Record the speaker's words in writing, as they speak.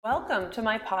Welcome to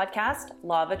my podcast,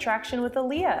 Law of Attraction with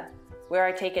Aaliyah, where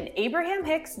I take an Abraham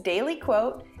Hicks daily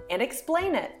quote and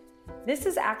explain it. This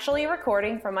is actually a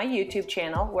recording from my YouTube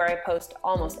channel where I post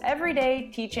almost every day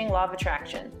teaching Law of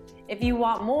Attraction. If you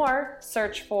want more,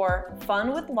 search for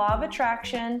Fun with Law of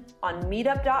Attraction on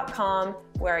meetup.com,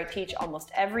 where I teach almost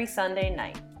every Sunday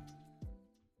night.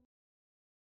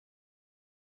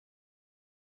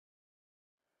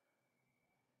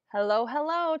 Hello,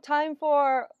 time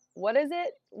for, what is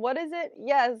it?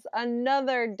 Yes,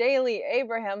 another daily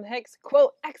Abraham Hicks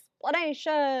quote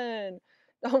explanation.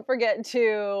 Don't forget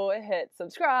to hit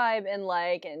subscribe and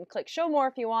like and click show more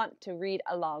if you want to read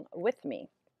along with me.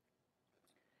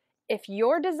 If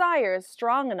your desire is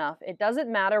strong enough, it doesn't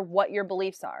matter what your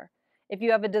beliefs are. If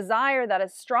you have a desire that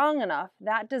is strong enough,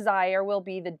 that desire will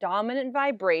be the dominant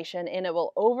vibration and it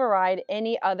will override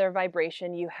any other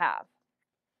vibration you have.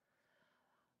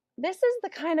 This is the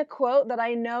kind of quote that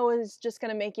I know is just going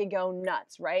to make you go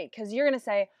nuts, right? Because you're going to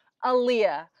say,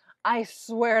 Aaliyah, I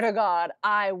swear to God,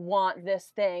 I want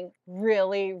this thing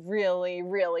really, really,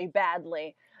 really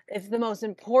badly. It's the most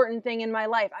important thing in my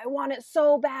life. I want it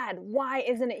so bad. Why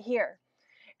isn't it here?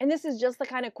 And this is just the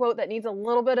kind of quote that needs a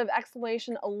little bit of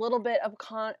explanation, a little bit of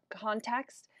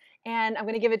context, and I'm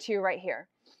going to give it to you right here.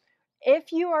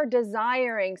 If you are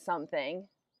desiring something,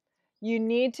 you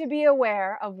need to be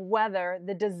aware of whether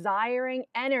the desiring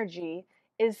energy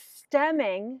is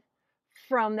stemming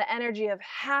from the energy of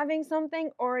having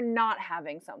something or not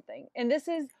having something. And this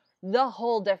is the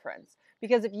whole difference.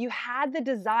 Because if you had the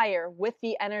desire with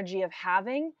the energy of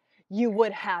having, you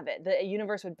would have it. The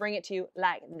universe would bring it to you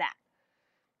like that.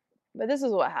 But this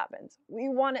is what happens. We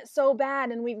want it so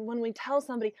bad, and when we tell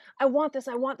somebody, I want this,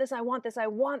 I want this, I want this, I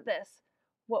want this,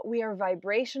 what we are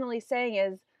vibrationally saying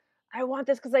is, I want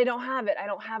this because I don't have it. I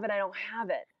don't have it. I don't have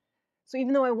it. So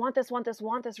even though I want this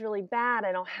really bad,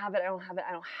 I don't have it. I don't have it.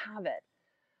 I don't have it.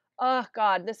 Oh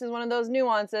God, this is one of those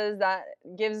nuances that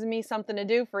gives me something to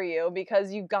do for you,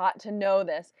 because you got to know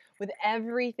this with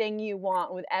everything you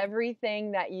want, with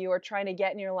everything that you are trying to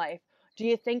get in your life. Do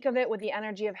you think of it with the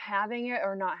energy of having it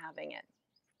or not having it?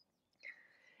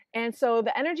 And so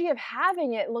the energy of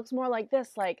having it looks more like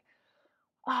this, like,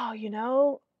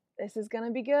 oh, this is going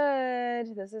to be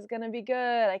good. This is going to be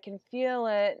good. I can feel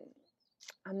it.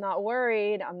 I'm not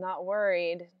worried.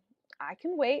 I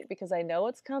can wait because I know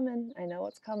it's coming. And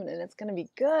it's going to be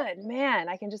good. Man,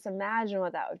 I can just imagine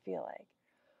what that would feel like.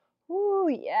 Ooh,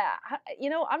 yeah.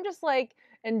 I'm just like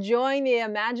enjoying the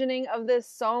imagining of this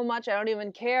so much. I don't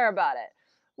even care about it.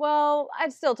 Well,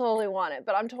 I'd still totally want it,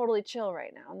 but I'm totally chill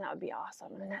right now. And that would be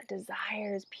awesome. And that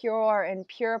desire is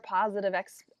pure positive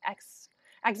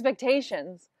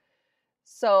expectations.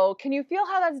 So can you feel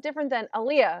how that's different than,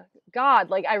 Aaliyah, God,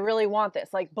 like, I really want this.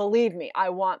 Like, believe me, I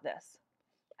want this.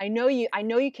 I know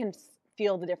you can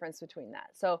feel the difference between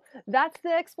that. So that's the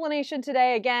explanation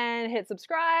today. Again, hit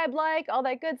subscribe, like, all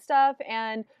that good stuff.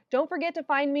 And don't forget to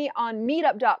find me on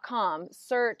meetup.com.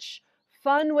 Search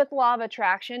Fun with Law of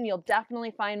Attraction. You'll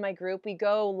definitely find my group. We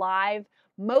go live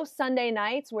most Sunday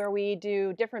nights where we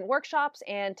do different workshops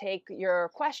and take your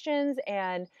questions,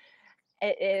 and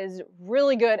it is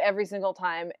really good every single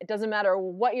time. It doesn't matter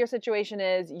what your situation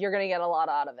is, you're going to get a lot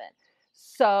out of it.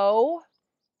 So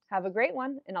have a great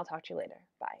one, and I'll talk to you later.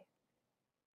 Bye.